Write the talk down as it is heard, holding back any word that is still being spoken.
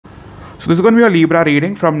So this is going to be a Libra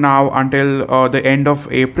reading from now until the end of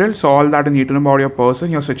April. So all that you need to know about your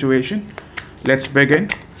person, your situation. Let's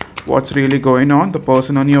begin. What's really going on, the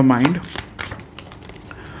person on your mind.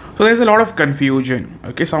 So there's a lot of confusion.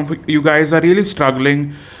 Okay, some of you guys are really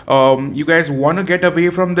struggling. You guys want to get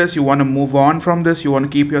away from this. You want to move on from this. You want to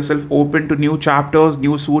keep yourself open to new chapters,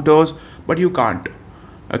 new suitors, but you can't.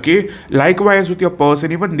 Okay, likewise with your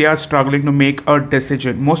person, even they are struggling to make a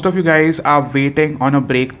decision. Most of you guys are waiting on a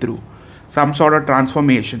breakthrough, some sort of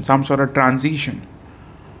transformation, some sort of transition.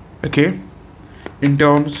 Okay, in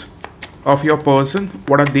terms of your person,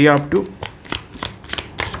 what are they up to?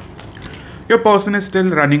 Your person is still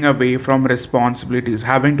running away from responsibilities,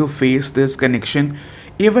 having to face this connection.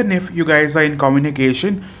 Even if you guys are in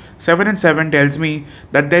communication, 7 and 7 tells me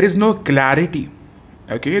that there is no clarity.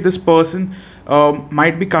 Okay, this person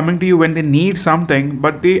might be coming to you when they need something,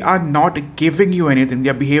 but they are not giving you anything. They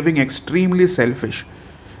are behaving extremely selfish.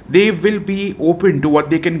 They will be open to what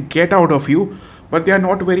they can get out of you, but they are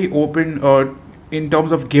not very open in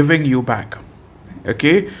terms of giving you back.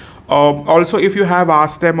 Okay. Also, if you have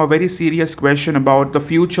asked them a very serious question about the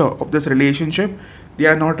future of this relationship, they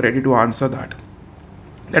are not ready to answer that.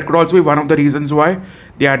 That could also be one of the reasons why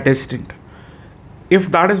they are distant. If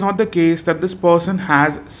that is not the case, that this person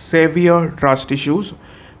has severe trust issues,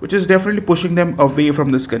 which is definitely pushing them away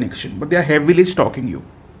from this connection, but they are heavily stalking you.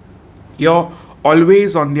 You're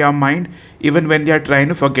always on their mind, even when they are trying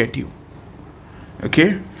to forget you.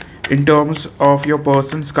 Okay, in terms of your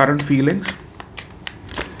person's current feelings,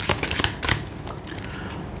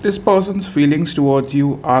 this person's feelings towards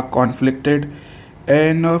you are conflicted,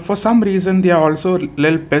 and for some reason they are also a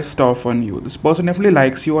little pissed off on you. This person definitely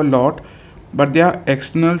likes you a lot, but there are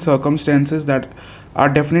external circumstances that are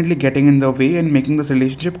definitely getting in the way and making this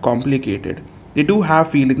relationship complicated. They do have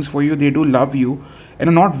feelings for you, they do love you, and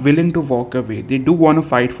are not willing to walk away. They do want to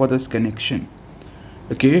fight for this connection.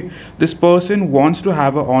 Okay, this person wants to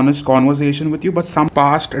have an honest conversation with you, but some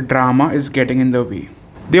past drama is getting in the way.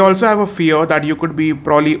 They also have a fear that you could be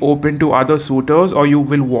probably open to other suitors, or you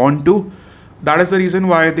will want to. That is the reason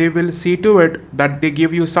why they will see to it that they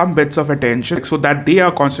give you some bits of attention, so that they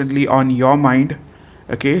are constantly on your mind.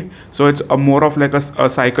 Okay, so it's a more of like a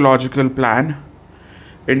psychological plan.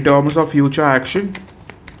 In terms of future action,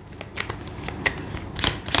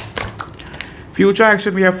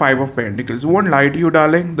 we have 5 of Pentacles. Won't lie to you,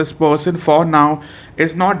 darling. This person for now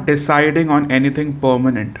is not deciding on anything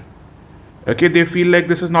permanent. Okay, they feel like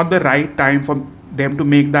this is not the right time for them to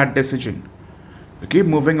make that decision. Okay,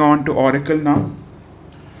 moving on to Oracle now.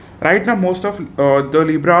 Right now, most of the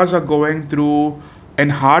Libras are going through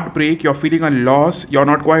an heartbreak. You're feeling a loss. You're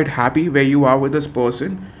not quite happy where you are with this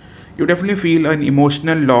person. You definitely feel an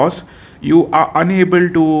emotional loss. You are unable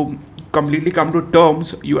to completely come to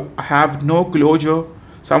terms. You have no closure.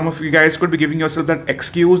 Some of you guys could be giving yourself that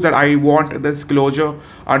excuse that I want this closure.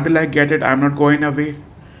 Until I get it, I'm not going away.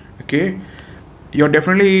 Okay, you're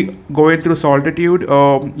definitely going through solitude.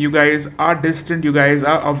 You guys are distant, you guys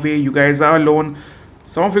are away, you guys are alone.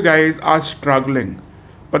 Some of you guys are struggling,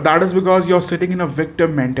 but that is because you're sitting in a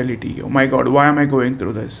victim mentality. Oh my god, why am I going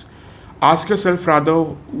through this? Ask yourself rather,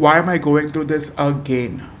 why am I going through this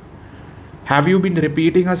again? Have you been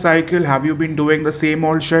repeating a cycle? Have you been doing the same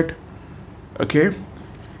old shit? Okay,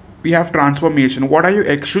 we have transformation. What are you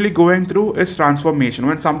actually going through is transformation.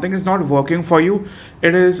 When something is not working for you,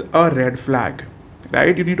 it is a red flag,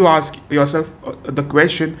 right? You need to ask yourself the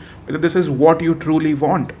question whether this is what you truly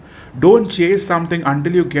want. Don't chase something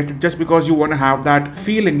until you get it just because you want to have that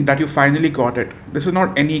feeling that you finally got it. This is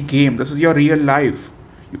not any game. This is your real life.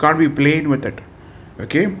 You can't be playing with it.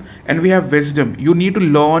 Okay, and we have wisdom. You need to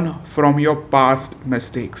learn from your past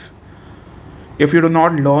mistakes. If you do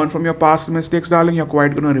not learn from your past mistakes, darling, you're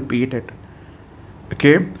quite going to repeat it.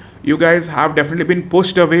 Okay, you guys have definitely been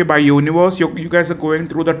pushed away by universe. You guys are going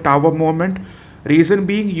through the tower moment. Reason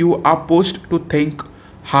being, you are pushed to think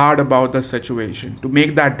hard about the situation, to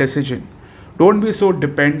make that decision. Don't be so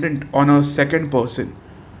dependent on a second person.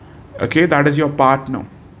 Okay, that is your partner.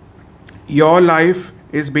 Your life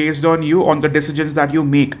is based on you, on the decisions that you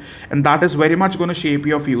make, and that is very much going to shape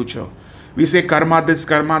your future. We say karma this,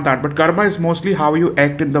 karma that, but karma is mostly how you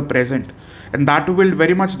act in the present, and that will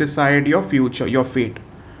very much decide your future, your fate.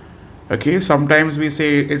 Okay, sometimes we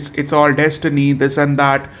say it's all destiny, this and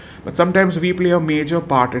that, but sometimes we play a major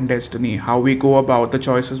part in destiny. How we go about, the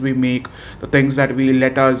choices we make, the things that we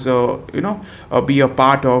let us be a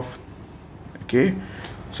part of. Okay,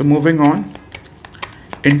 so moving on.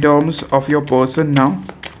 In terms of your person now,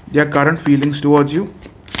 their current feelings towards you.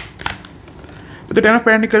 With the 10 of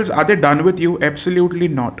Pentacles, are they done with you? Absolutely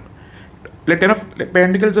not. Like Ten of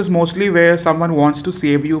Pentacles is mostly where someone wants to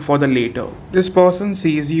save you for the later. This person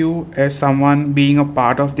sees you as someone being a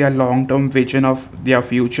part of their long-term vision of their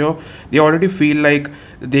future. They already feel like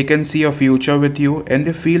they can see a future with you, and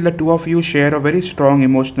they feel the two of you share a very strong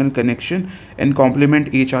emotional connection and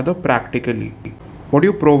complement each other practically. What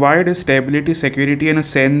you provide is stability, security, and a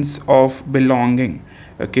sense of belonging.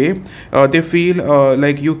 Okay, they feel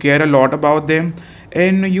like you care a lot about them,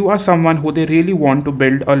 and you are someone who they really want to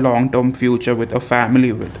build a long-term future with, a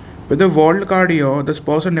family with. With the World card here, this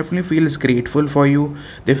person definitely feels grateful for you.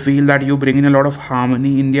 They feel that you bring in a lot of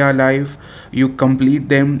harmony in their life. You complete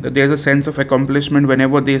them. There's a sense of accomplishment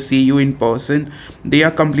whenever they see you in person. They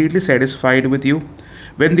are completely satisfied with you.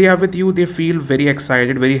 When they are with you, they feel very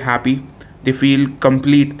excited, very happy. They feel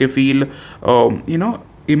complete. They feel,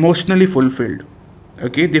 emotionally fulfilled.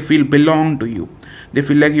 Okay, they feel belong to you. They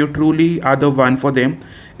feel like you truly are the one for them,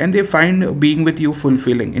 and they find being with you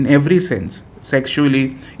fulfilling in every sense,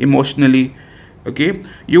 sexually, emotionally. Okay,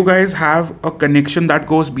 you guys have a connection that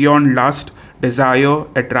goes beyond lust, desire,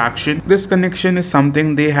 attraction. This connection is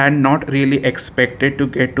something they had not really expected to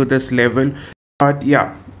get to this level. But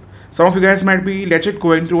yeah, some of you guys might be legit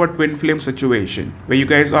going through a twin flame situation where you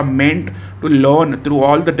guys are meant to learn through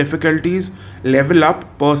all the difficulties, level up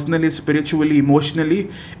personally, spiritually, emotionally,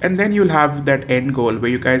 and then you'll have that end goal where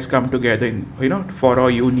you guys come together in, for a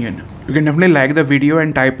union. You can definitely like the video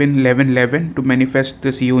and type in 1111 to manifest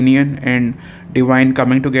this union and divine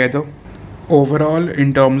coming together. Overall,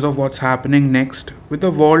 in terms of what's happening next with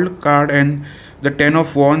the World card and the Ten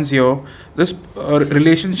of Wands here, this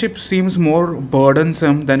relationship seems more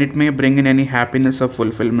burdensome than it may bring in any happiness or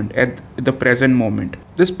fulfillment at the present moment.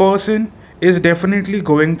 This person is definitely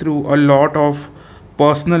going through a lot of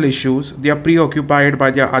personal issues. They are preoccupied by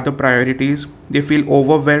their other priorities. They feel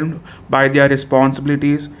overwhelmed by their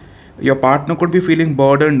responsibilities. Your partner could be feeling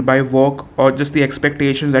burdened by work or just the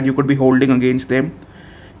expectations that you could be holding against them.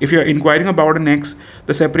 If you're inquiring about an ex,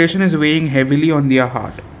 the separation is weighing heavily on their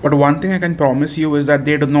heart. But one thing I can promise you is that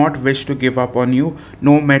they do not wish to give up on you,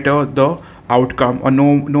 no matter the outcome or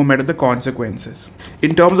no matter the consequences.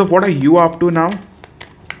 In terms of what are you up to now,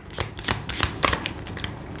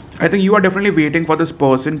 I think you are definitely waiting for this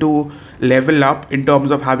person to level up in terms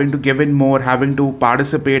of having to give in more, having to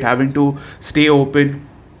participate, having to stay open.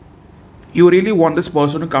 You really want this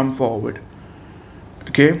person to come forward.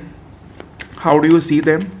 Okay? How do you see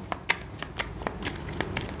them?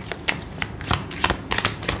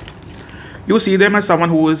 You see them as someone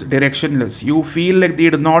who is directionless. You feel like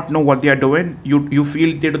they do not know what they are doing. You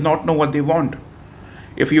feel they do not know what they want.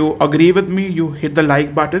 If you agree with me, you hit the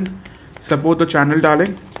like button. Support the channel,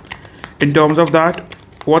 darling. In terms of that,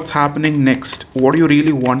 what's happening next? What do you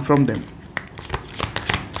really want from them?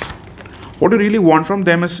 What you really want from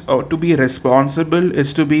them is to be responsible,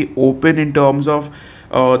 is to be open in terms of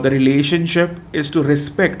the relationship, is to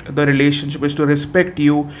respect the relationship, is to respect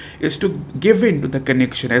you, is to give in to the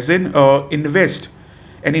connection, as in invest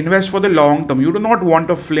and invest for the long term. You do not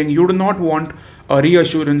want a fling. You do not want a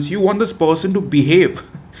reassurance. You want this person to behave.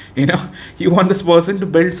 You want this person to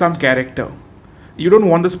build some character. You don't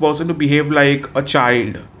want this person to behave like a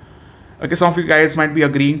child. Okay, some of you guys might be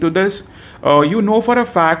agreeing to this. You know for a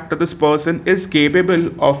fact that this person is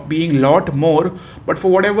capable of being a lot more, but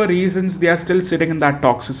for whatever reasons, they are still sitting in that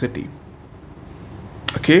toxicity.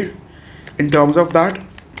 Okay, in terms of that,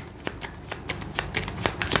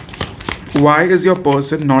 why is your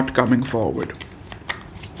person not coming forward?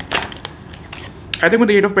 I think with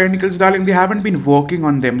the Eight of Pentacles, darling, they haven't been working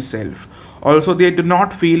on themselves. Also, they do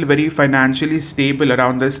not feel very financially stable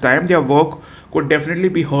around this time. Their work could definitely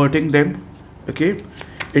be hurting them. Okay,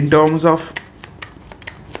 in terms of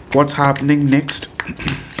what's happening next.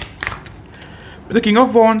 With the King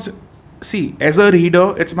of Wands, see, as a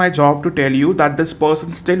reader, it's my job to tell you that this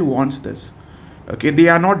person still wants this. Okay, they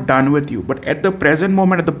are not done with you. But at the present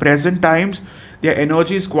moment, at the present times, their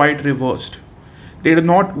energy is quite reversed. They do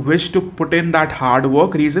not wish to put in that hard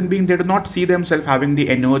work. Reason being, they do not see themselves having the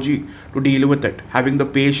energy to deal with it, having the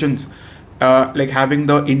patience, like having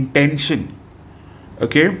the intention.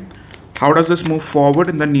 Okay, how does this move forward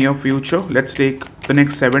in the near future? Let's take the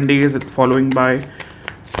next 7 days following by.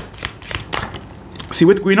 See,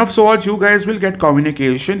 with Queen of Swords, you guys will get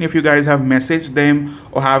communication. If you guys have messaged them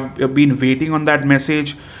or have been waiting on that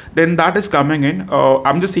message, then that is coming in.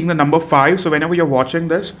 I'm just seeing the number 5. So whenever you're watching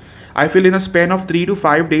this, I feel in a span of 3 to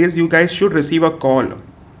 5 days, you guys should receive a call.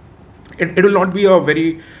 It will not be a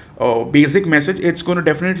very basic message. It's going to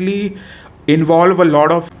definitely involve a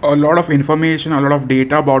lot of information, a lot of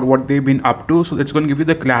data about what they've been up to. So it's going to give you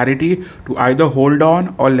the clarity to either hold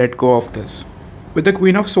on or let go of this. With the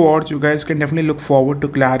Queen of Swords, you guys can definitely look forward to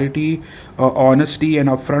clarity, honesty, and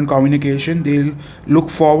upfront communication. They'll look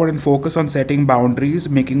forward and focus on setting boundaries,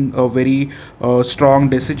 making a very strong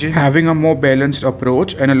decision, having a more balanced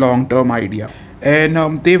approach, and a long term idea.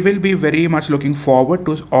 And they will be very much looking forward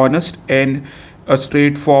to honest and a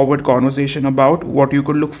straightforward conversation about what you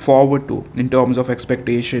could look forward to in terms of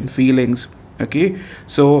expectation, feelings. Okay,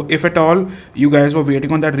 so if at all you guys were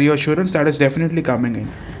waiting on that reassurance, that is definitely coming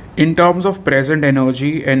in. In terms of present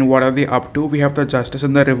energy and what are they up to, we have the Justice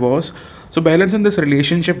in the reverse. So balance in this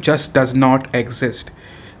relationship just does not exist.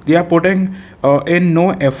 They are putting in no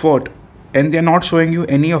effort, and they are not showing you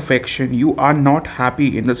any affection. You are not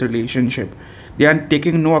happy in this relationship. They are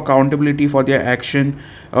taking no accountability for their action.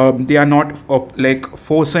 They are not like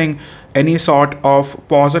forcing any sort of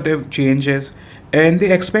positive changes, and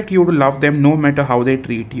they expect you to love them no matter how they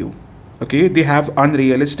treat you. Okay, they have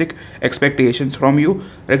unrealistic expectations from you.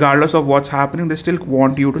 Regardless of what's happening, they still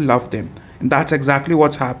want you to love them, and that's exactly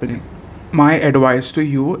what's happening. My advice to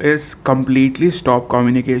you is completely stop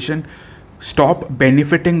communication, stop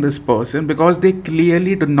benefiting this person, because they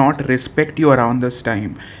clearly do not respect you around this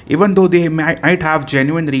time. Even though they might have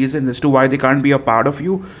genuine reasons as to why they can't be a part of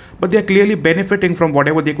you, but they're clearly benefiting from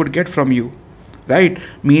whatever they could get from you, right?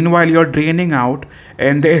 Meanwhile, you're draining out,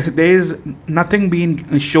 and there is nothing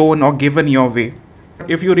being shown or given your way.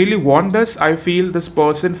 If you really want this, I feel this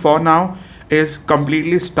person for now is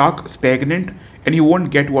completely stuck, stagnant, and you won't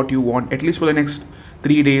get what you want, at least for the next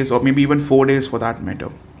 3 days or maybe even 4 days for that matter.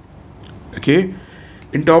 Okay,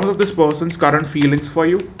 in terms of this person's current feelings for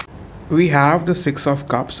you, we have the Six of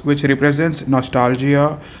Cups, which represents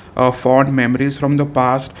nostalgia, fond memories from the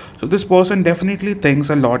past. So this person definitely thinks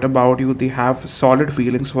a lot about you. They have solid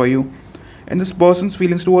feelings for you, and this person's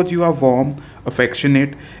feelings towards you are warm,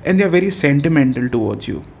 affectionate, and they are very sentimental towards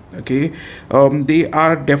you. Okay, they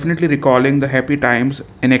are definitely recalling the happy times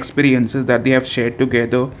and experiences that they have shared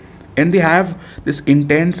together, and they have this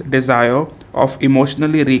intense desire of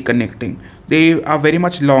emotionally reconnecting. They are very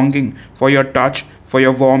much longing for your touch, for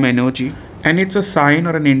your warm energy, and it's a sign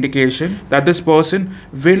or an indication that this person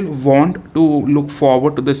will want to look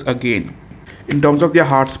forward to this again. In terms of their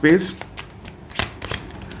heart space,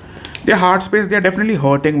 they are definitely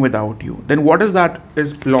hurting without you. Then what is that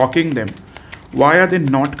is blocking them? Why are they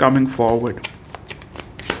not coming forward?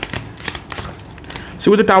 So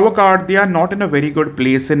with the Tower card, they are not in a very good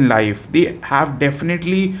place in life. They have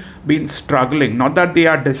definitely been struggling. Not that they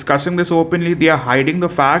are discussing this openly, they are hiding the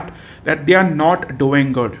fact that they are not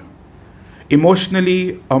doing good.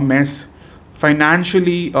 Emotionally, a mess.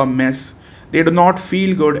 Financially, a mess. They do not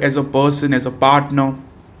feel good as a person, as a partner.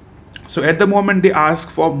 So at the moment, they ask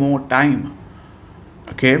for more time.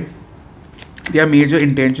 Okay? Their major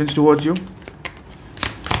intentions towards you.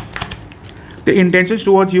 The intentions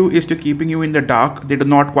towards you is to keeping you in the dark. They do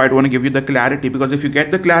not quite want to give you the clarity, because if you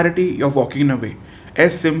get the clarity, you're walking away.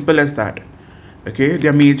 As simple as that. Okay,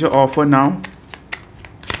 their major offer now.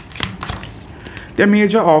 Their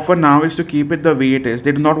major offer now is to keep it the way it is.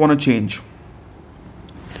 They do not want to change.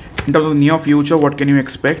 In terms of the near future, what can you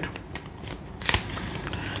expect?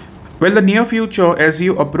 Well, the near future, as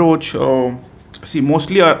you approach,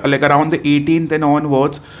 mostly like around the 18th and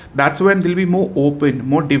onwards, that's when they'll be more open,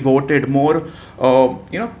 more devoted, more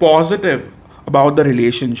positive about the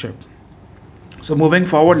relationship. So moving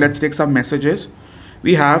forward, let's take some messages.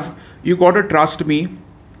 We have, you got to trust me.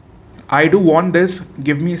 I do want this.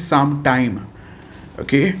 Give me some time.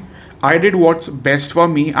 Okay, I did what's best for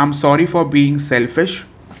me. I'm sorry for being selfish.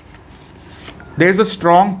 There's a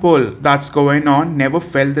strong pull that's going on. Never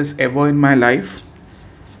felt this ever in my life.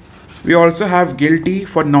 We also have guilty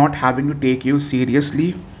for not having to take you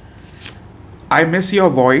seriously. I miss your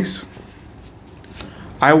voice.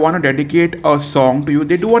 I want to dedicate a song to you.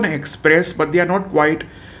 They do want to express, but they are not quite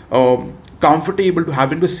comfortable to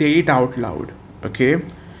having to say it out loud. Okay,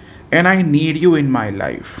 and I need you in my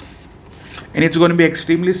life. And it's going to be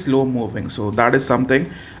extremely slow moving. So that is something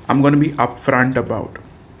I'm going to be upfront about.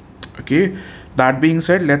 Okay, that being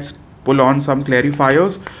said, let's pull on some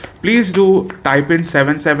clarifiers. Please do type in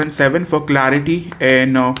 777 for clarity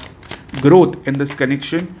and growth in this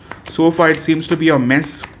connection. So far it seems to be a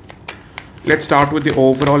mess. Let's start with the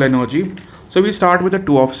overall energy. So we start with the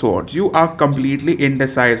Two of Swords. You are completely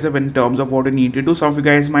indecisive in terms of what you need to do. Some of you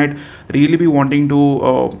guys might really be wanting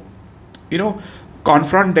to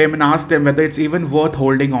confront them and ask them whether it's even worth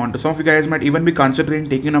holding on to. Some of you guys might even be considering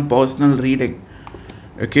taking a personal reading.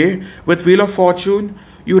 Okay, with Wheel of Fortune,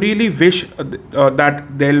 you really wish that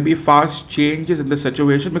there'll be fast changes in the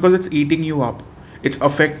situation, because it's eating you up, it's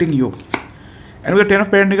affecting you. And with the Ten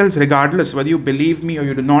of Pentacles, regardless whether you believe me or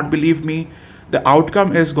you do not believe me, the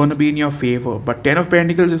outcome is going to be in your favor. But 10 of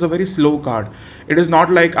Pentacles is a very slow card. It is not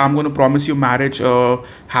like I'm going to promise you marriage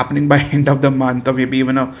happening by end of the month, or maybe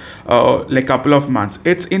even a like couple of months.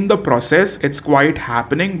 It's in the process. It's quite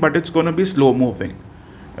happening, but it's going to be slow moving.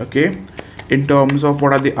 Okay, in terms of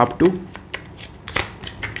what are they up to.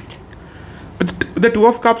 With the Two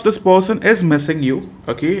of Cups, this person is missing you.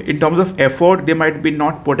 Okay, in terms of effort, they might be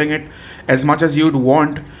not putting it as much as you'd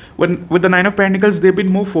want. With the Nine of Pentacles, they've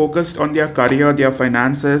been more focused on their career, their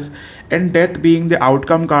finances, and Death being the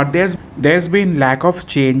outcome card. There's been lack of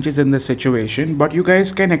changes in the situation, but you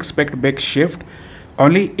guys can expect big shift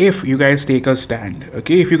only if you guys take a stand.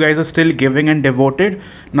 Okay, if you guys are still giving and devoted,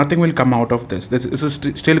 nothing will come out of this. This is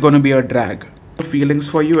still going to be a drag. Feelings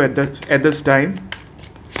for you at this time.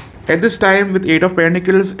 At this time with Eight of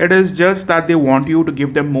Pentacles, it is just that they want you to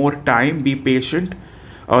give them more time, be patient.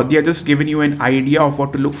 They are just giving you an idea of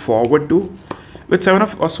what to look forward to. With Seven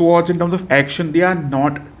of Swords, in terms of action, they are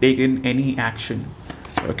not taking any action.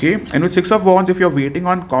 Okay, and with Six of Wands, if you're waiting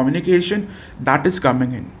on communication, that is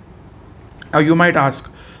coming in. You might ask,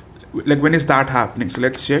 like, when is that happening? So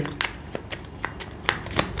let's check.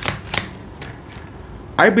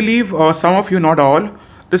 I believe some of you, not all,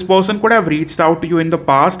 this person could have reached out to you in the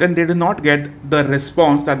past and they did not get the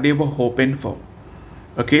response that they were hoping for.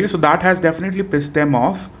 Okay, so that has definitely pissed them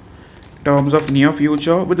off. In terms of near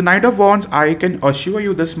future, with the Knight of Wands, I can assure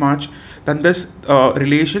you this much, that this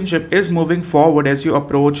relationship is moving forward as you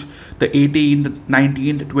approach the 18th,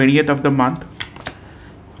 19th, 20th of the month.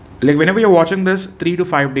 Like whenever you're watching this, 3 to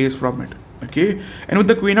 5 days from it. Okay, and with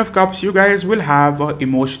the Queen of Cups, you guys will have an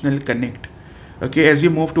emotional connect. Okay, as you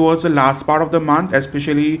move towards the last part of the month,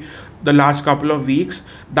 especially the last couple of weeks,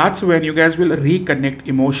 that's when you guys will reconnect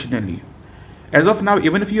emotionally. As of now,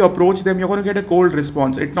 even if you approach them, you're going to get a cold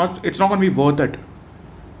response. It's not going to be worth it.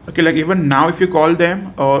 Okay, like even now, if you call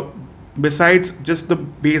them, besides just the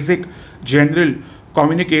basic general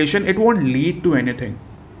communication, it won't lead to anything,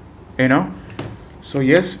 you know. So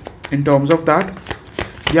yes, in terms of that,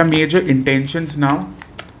 their major intentions now.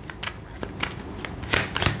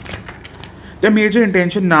 Their major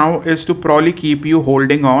intention now is to probably keep you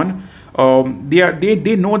holding on.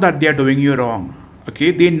 They know that they are doing you wrong.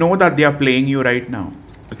 Okay, they know that they are playing you right now.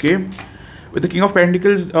 Okay, with the King of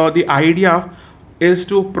Pentacles, the idea is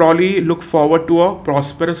to probably look forward to a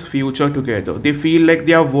prosperous future together. They feel like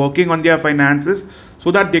they are working on their finances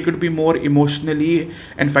so that they could be more emotionally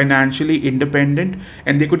and financially independent,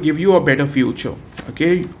 and they could give you a better future.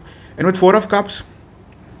 Okay, and with Four of Cups,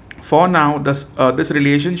 for now, this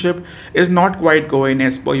relationship is not quite going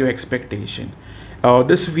as per your expectation.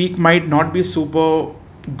 This week might not be super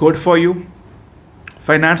good for you.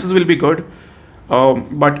 Finances will be good,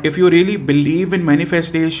 but if you really believe in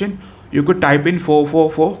manifestation, you could type in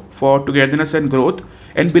 444 for togetherness and growth,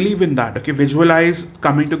 and believe in that. Okay, visualize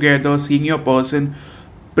coming together, seeing your person.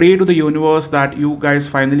 Pray to the universe that you guys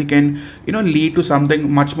finally can, lead to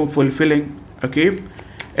something much more fulfilling. Okay.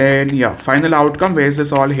 And yeah, final outcome, where is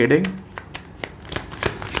this all heading?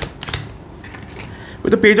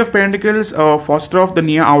 With the Page of Pentacles, first off, the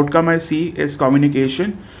near outcome I see is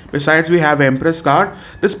communication. Besides, we have Empress card.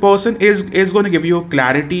 This person is going to give you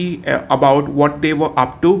clarity about what they were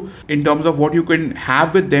up to in terms of what you can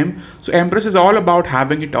have with them. So Empress is all about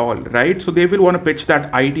having it all, right? So they will want to pitch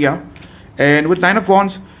that idea. And with Nine of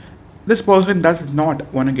Wands, this person does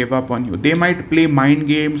not want to give up on you. They might play mind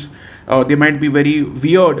games. They might be very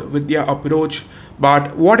weird with their approach.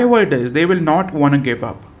 But whatever it is, they will not want to give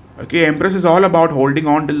up. Okay, Empress is all about holding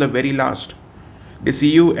on till the very last. They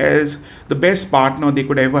see you as the best partner they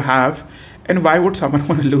could ever have. And why would someone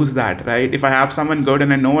want to lose that, right? If I have someone good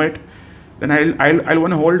and I know it, then I'll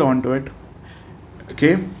want to hold on to it.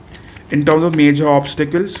 Okay, in terms of major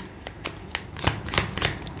obstacles,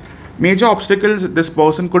 this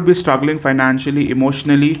person could be struggling financially,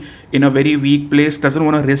 emotionally, in a very weak place, doesn't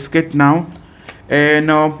want to risk it now.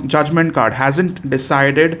 And Judgment card, hasn't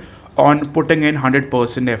decided on putting in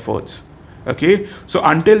 100% efforts. Okay, so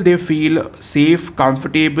until they feel safe,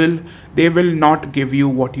 comfortable, they will not give you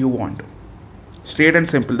what you want. Straight and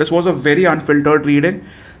simple. This was a very unfiltered reading.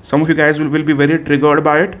 Some of you guys will be very triggered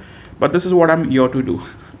by it, but this is what I'm here to do.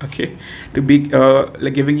 Okay, to be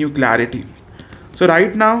like giving you clarity. So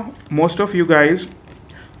right now, most of you guys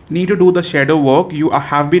need to do the shadow work. You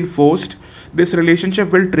have been forced. This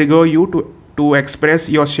relationship will trigger you to express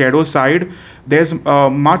your shadow side. There's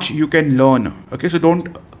much you can learn. Okay, so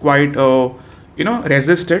don't quite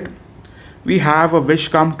resist it. We have a wish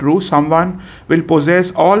come true. Someone will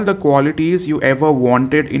possess all the qualities you ever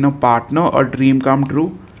wanted in a partner. A dream come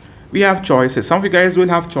true. We have choices. Some of you guys will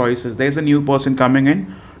have choices. There's a new person coming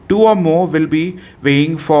in two or more will be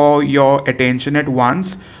weighing for your attention at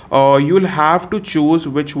once. You'll have to choose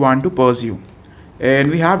which one to pursue.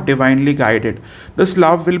 And we have divinely guided. This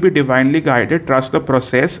love will be divinely guided. Trust the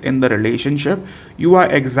process in the relationship. You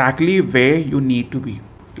are exactly where you need to be.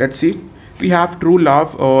 Let's see. We have true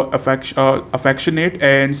love, affectionate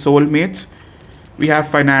and soulmates. We have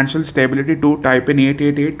financial stability to type in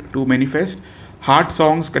 888 to manifest. Heart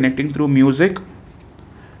songs connecting through music.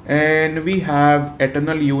 And we have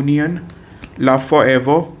eternal union, love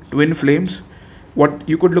forever, twin flames. What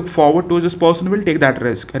you could look forward to is this person will take that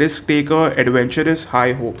risk taker, adventurous,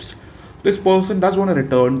 high hopes. This person does want to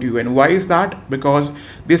return to you. And why is that? Because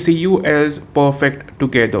they see you as perfect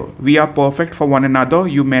together. We are perfect for one another.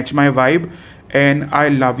 You match my vibe and I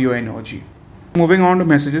love your energy. Moving on to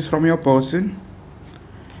messages from your person.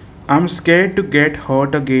 I'm scared to get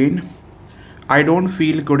hurt again. I don't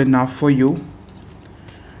feel good enough for you.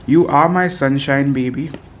 You are my sunshine,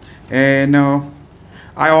 baby. And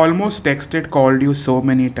I almost texted, called you so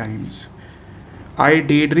many times. I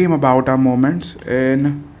daydream about our moments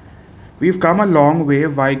and we've come a long way.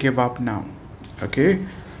 Why give up now? Okay.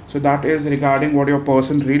 So that is regarding what your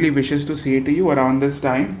person really wishes to say to you around this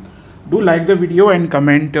time. Do like the video and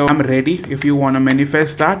comment I'm ready if you want to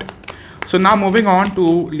manifest that. So now moving on to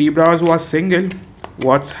Libras who are single.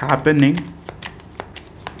 What's happening?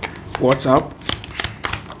 What's up?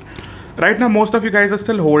 Right now, most of you guys are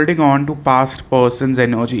still holding on to past person's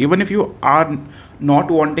energy. Even if you are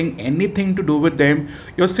not wanting anything to do with them,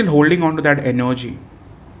 you're still holding on to that energy.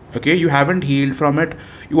 Okay, you haven't healed from it.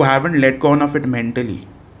 You haven't let go of it mentally.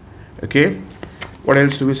 Okay, what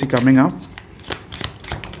else do we see coming up?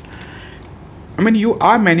 I mean, you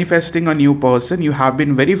are manifesting a new person. You have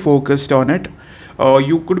been very focused on it.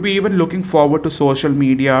 You could be even looking forward to social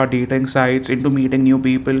media, dating sites, into meeting new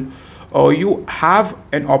people. You have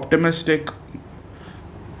an optimistic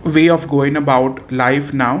way of going about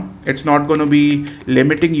life now. It's not going to be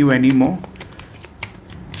limiting you anymore.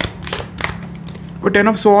 With 10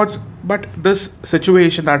 of Swords, but this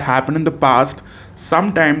situation that happened in the past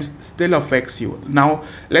sometimes still affects you. Now,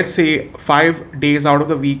 let's say 5 days out of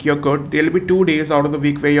the week you're good. There'll be 2 days out of the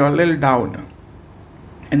week where you're a little down.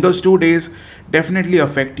 And those 2 days definitely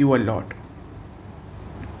affect you a lot.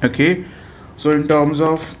 Okay. So in terms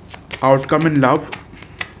of outcome in love,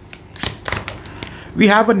 we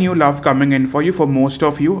have a new love coming in for you. For most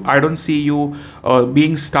of you, I don't see you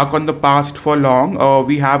being stuck on the past for long.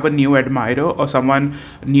 We have a new admirer or someone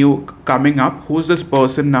new coming up. Who's this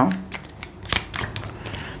person now?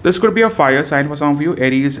 This could be a fire sign for some of you: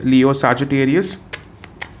 Aries, Leo, Sagittarius.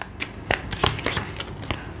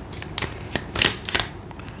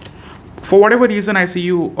 For whatever reason, I see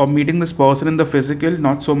you meeting this person in the physical,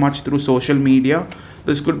 not so much through social media.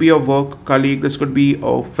 This could be a work colleague. This could be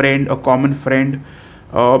a friend, a common friend.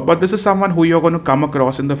 But this is someone who you're going to come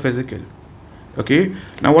across in the physical. Okay.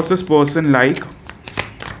 Now, what's this person like?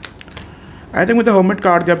 I think with the Hermit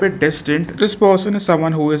card, they're a bit distant. This person is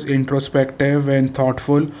someone who is introspective and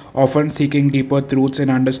thoughtful, often seeking deeper truths and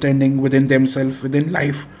understanding within themselves, within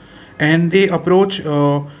life. And they approach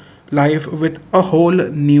life with a whole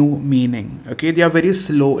new meaning. Okay, they are very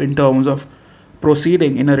slow in terms of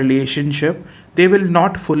proceeding in a relationship. They will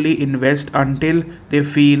not fully invest until they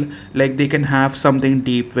feel like they can have something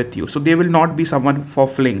deep with you. So they will not be someone for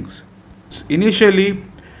flings. Initially,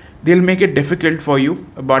 they'll make it difficult for you,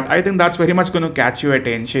 but I think that's very much going to catch your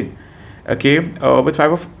attention. Okay, with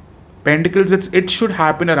 5 of Pentacles, it should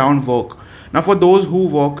happen around work. Now, for those who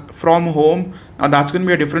work from home, now that's going to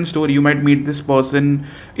be a different story. You might meet this person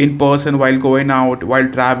in person while going out, while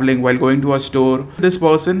traveling, while going to a store. This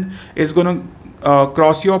person is going to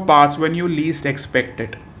cross your paths when you least expect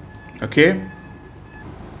it. Okay.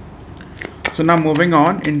 So now moving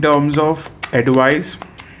on in terms of advice.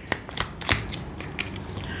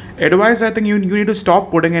 I think you need to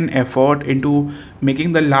stop putting an effort into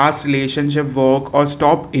making the last relationship work, or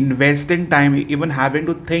stop investing time even having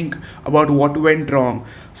to think about what went wrong.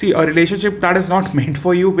 See, a relationship that is not meant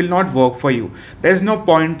for you will not work for you. There's no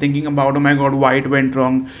point thinking about, oh my god, why it went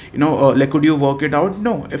wrong, like could you work it out?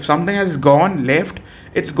 No, if something has gone left,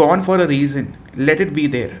 it's gone for a reason. Let it be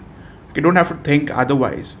there. You don't have to think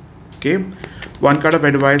otherwise. Okay, one card of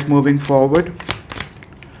advice moving forward.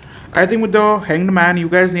 I think with the Hanged Man, you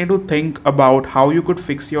guys need to think about how you could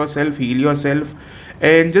fix yourself, heal yourself,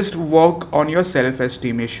 and just work on your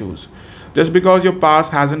self-esteem issues. Just because your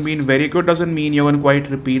past hasn't been very good doesn't mean you're going to quite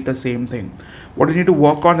repeat the same thing. What you need to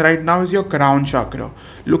work on right now is your crown chakra.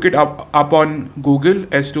 Look it up on Google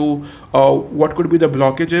as to what could be the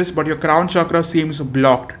blockages, but your crown chakra seems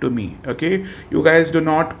blocked to me. Okay, you guys do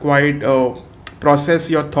not quite process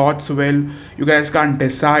your thoughts well, you guys can't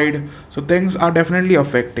decide, so things are definitely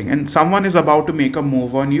affecting, and someone is about to make a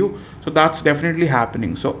move on you, so that's definitely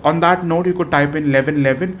happening. So on that note, you could type in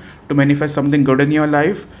 1111 to manifest something good in your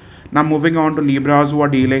life. Now moving on to Libras who are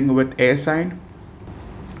dealing with air sign.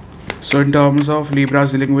 So in terms of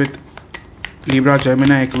Libras dealing with Libra,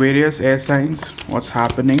 Gemini, Aquarius, air signs, what's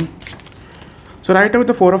happening? So right now with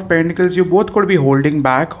the Four of Pentacles, you both could be holding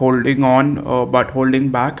back, holding on, but holding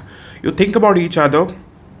back. You think about each other,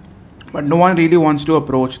 but no one really wants to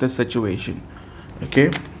approach this situation. Okay.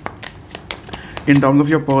 In terms of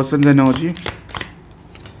your person's energy,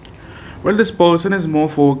 well, this person is more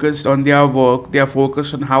focused on their work. They are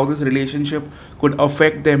focused on how this relationship could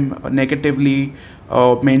affect them negatively,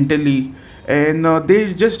 mentally, and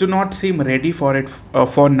they just do not seem ready for it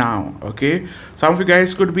for now. Okay. Some of you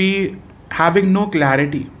guys could be having no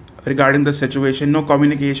clarity regarding the situation, no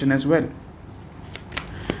communication as well.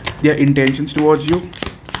 Their intentions towards you.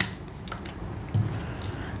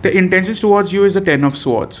 The intentions towards you is the Ten of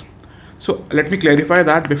Swords. So let me clarify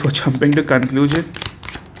that before jumping to conclusion.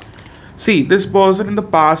 See, this person in the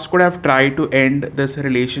past could have tried to end this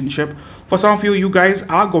relationship. For some of you, you guys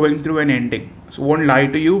are going through an ending. So won't lie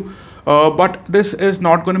to you. But this is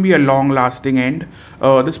not going to be a long lasting end.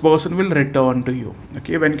 This person will return to you.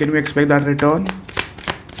 Okay, when can we expect that return?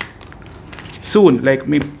 Soon, like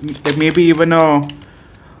maybe even a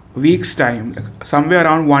week's time, like somewhere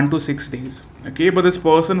around 1 to 6 days. Okay, but this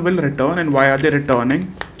person will return. And why are they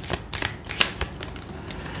returning?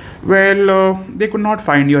 Well, they could not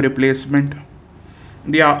find your replacement.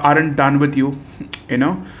 They aren't done with you, you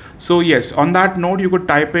know. So yes, on that note, you could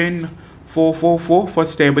type in 444 for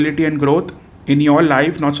stability and growth in your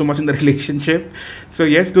life, not so much in the relationship. So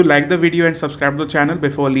yes, do like the video and subscribe to the channel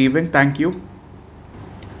before leaving. Thank you.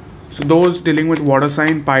 So those dealing with water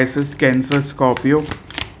sign, Pisces, Cancer, Scorpio.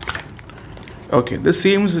 Okay, this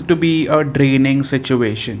seems to be a draining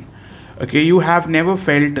situation. Okay, you have never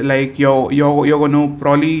felt like you're gonna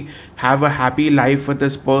probably have a happy life with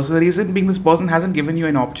this person. The reason being, this person hasn't given you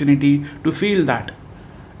an opportunity to feel that.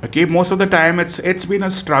 Okay, most of the time it's been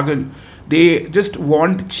a struggle. They just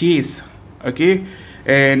want chase. Okay,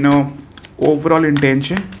 and overall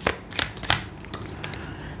intention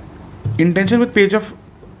with Page of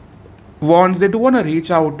Wands, they do want to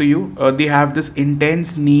reach out to you. They have this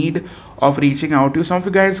intense need of reaching out to you. Some of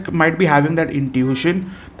you guys might be having that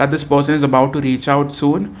intuition that this person is about to reach out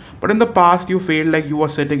soon, but in the past you felt like you were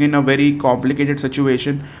sitting in a very complicated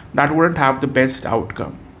situation that wouldn't have the best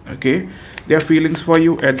outcome. Okay, their feelings for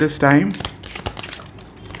you at this time.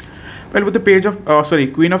 Well, with the Page of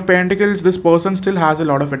Queen of Pentacles, this person still has a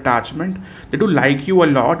lot of attachment. They do like you a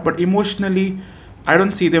lot, but emotionally I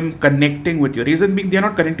don't see them connecting with you. Reason being, they're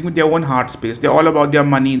not connecting with their own heart space. They're all about their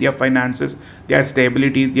money, their finances, their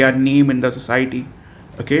stability, their name in the society.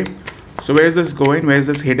 Okay, so where is this going? Where is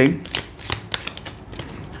this heading?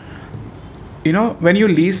 You know, when you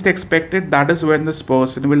least expect it, that is when this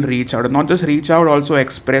person will reach out. And not just reach out, also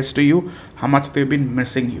express to you how much they've been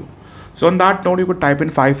missing you. So on that note, you could type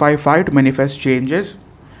in 555 to manifest changes.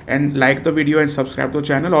 And like the video and subscribe to the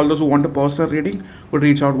channel. All those who want a personal reading would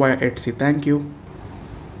reach out via Etsy. Thank you.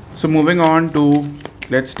 So moving on to,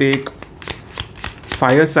 let's take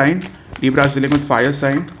fire sign. Libra is dealing with fire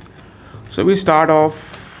sign. So we start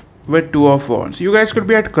off with Two of Wands. You guys could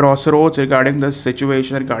be at crossroads regarding this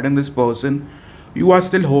situation, regarding this person. You are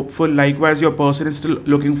still hopeful. Likewise, your person is still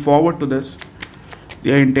looking forward to this.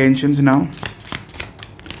 Their intentions now.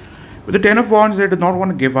 With the Ten of Wands, they do not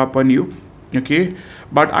want to give up on you. Okay,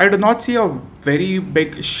 but I do not see a very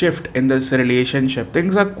big shift in this relationship.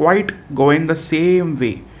 Things are quite going the same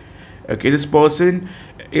way. Okay, this person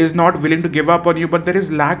is not willing to give up on you, but there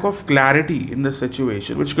is lack of clarity in the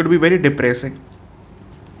situation, which could be very depressing.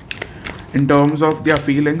 In terms of their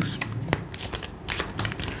feelings,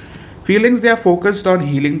 they are focused on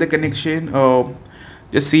healing the connection,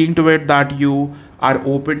 just seeing to it that you are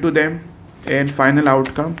open to them. And final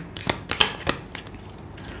outcome,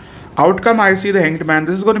 I see the Hanged Man.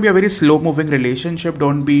 This is going to be a very slow moving relationship.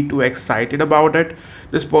 Don't be too excited about it.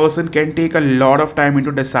 This person can take a lot of time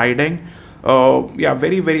into deciding. Yeah,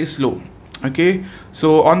 very, very slow. Okay,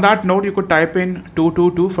 so on that note, you could type in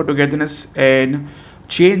 222 for togetherness and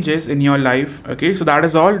changes in your life. Okay, so that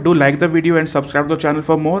is all. Do like the video and subscribe to the channel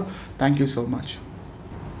for more. Thank you so much.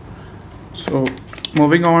 So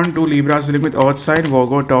moving on to Libra dealing with Earth sign,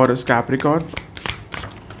 Virgo, Taurus, Capricorn.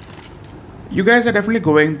 You guys are definitely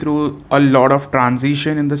going through a lot of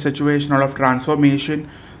transition in the situation, a lot of transformation.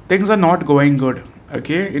 Things are not going good.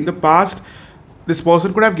 Okay, in the past, this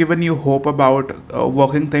person could have given you hope about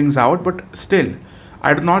working things out, but still,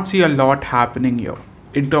 I do not see a lot happening here.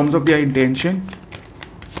 in terms of their intention.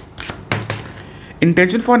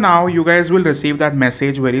 Intention for now, you guys will receive that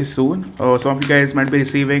message very soon. Some of you guys might be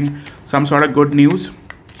receiving some sort of good news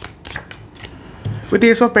with the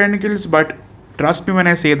Ace of Pentacles, but trust me when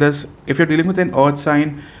I say this, if you're dealing with an earth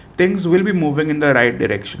sign, things will be moving in the right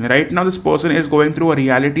direction. Right now, this person is going through a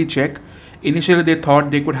reality check. Initially, they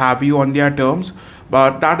thought they could have you on their terms,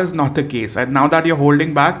 but that is not the case. And now that you're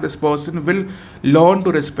holding back, this person will learn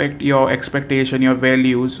to respect your expectation, your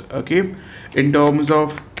values, okay? In terms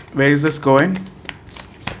of where is this going?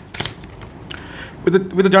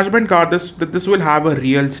 With the Judgment card, this will have a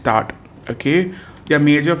real start, okay? Their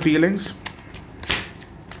major feelings.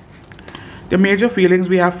 The major feelings,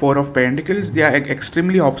 we have Four of Pentacles. They are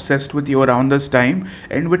extremely obsessed with you around this time,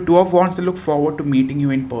 and with Two of Wands, they look forward to meeting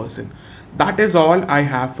you in person. That is all I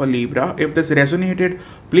have for Libra. If this resonated,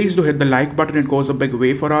 please do hit the like button. It goes a big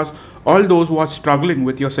way for us. All those who are struggling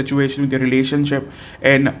with your situation, with your relationship,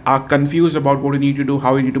 and are confused about what you need to do,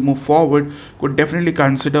 how you need to move forward, could definitely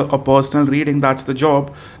consider a personal reading. That's the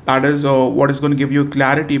job. That is what is going to give you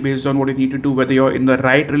clarity based on what you need to do, whether you're in the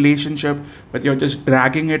right relationship, whether you're just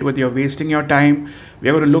dragging it, whether you're wasting your time.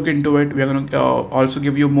 We're going to look into it. We're going to also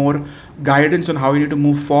give you more guidance on how you need to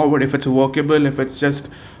move forward, if it's workable, if it's just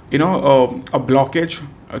a blockage.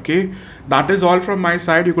 Okay, that is all from my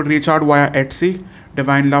side. You could reach out via Etsy,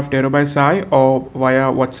 Divine Love Tarot by Sai, or via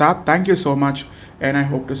WhatsApp. Thank you so much, and I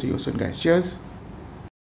hope to see you soon, guys. Cheers.